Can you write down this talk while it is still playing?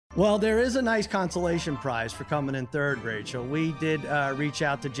Well, there is a nice consolation prize for coming in third, Rachel. We did reach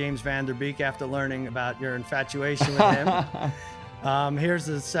out to James Van Der Beek after learning about your infatuation with him. Here's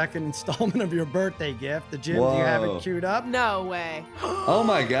the second installment of your birthday gift. The Jim, do you have it queued up? No way. Oh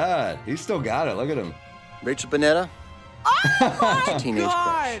my God, he's still got it. Look at him. Rachel Bonnetta. Oh my teenage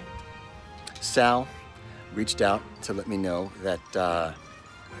God. crush. Sal reached out to let me know that that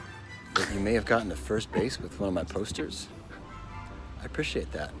you may have gotten to first base with one of my posters. I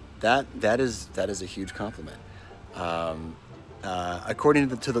appreciate that. That is a huge compliment. According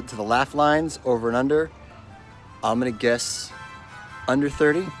to the laugh lines over and under, I'm gonna guess under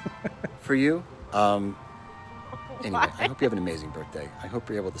 30 for you. Anyway, I hope you have an amazing birthday. I hope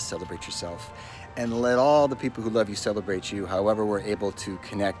you're able to celebrate yourself and let all the people who love you celebrate you. However, we're able to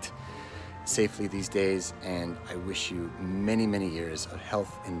connect safely these days. And I wish you many, many years of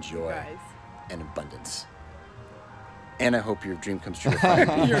health and joy and abundance. And I hope your dream comes true.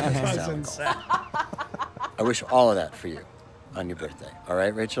 Your cousin Sal. I wish all of that for you on your birthday. All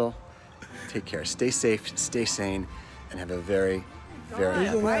right, Rachel? Take care. Stay safe, stay sane, and have a very, very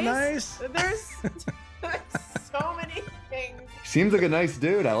Isn't that nice? There's so many things. Seems like a nice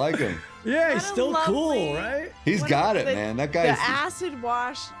dude. I like him. Yeah, he's What a still cool, lovely- right? He's got it, man. That guy's. The acid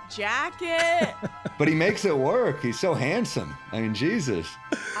wash jacket. But he makes it work. He's so handsome. I mean, Jesus.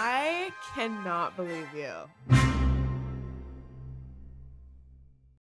 I cannot believe you.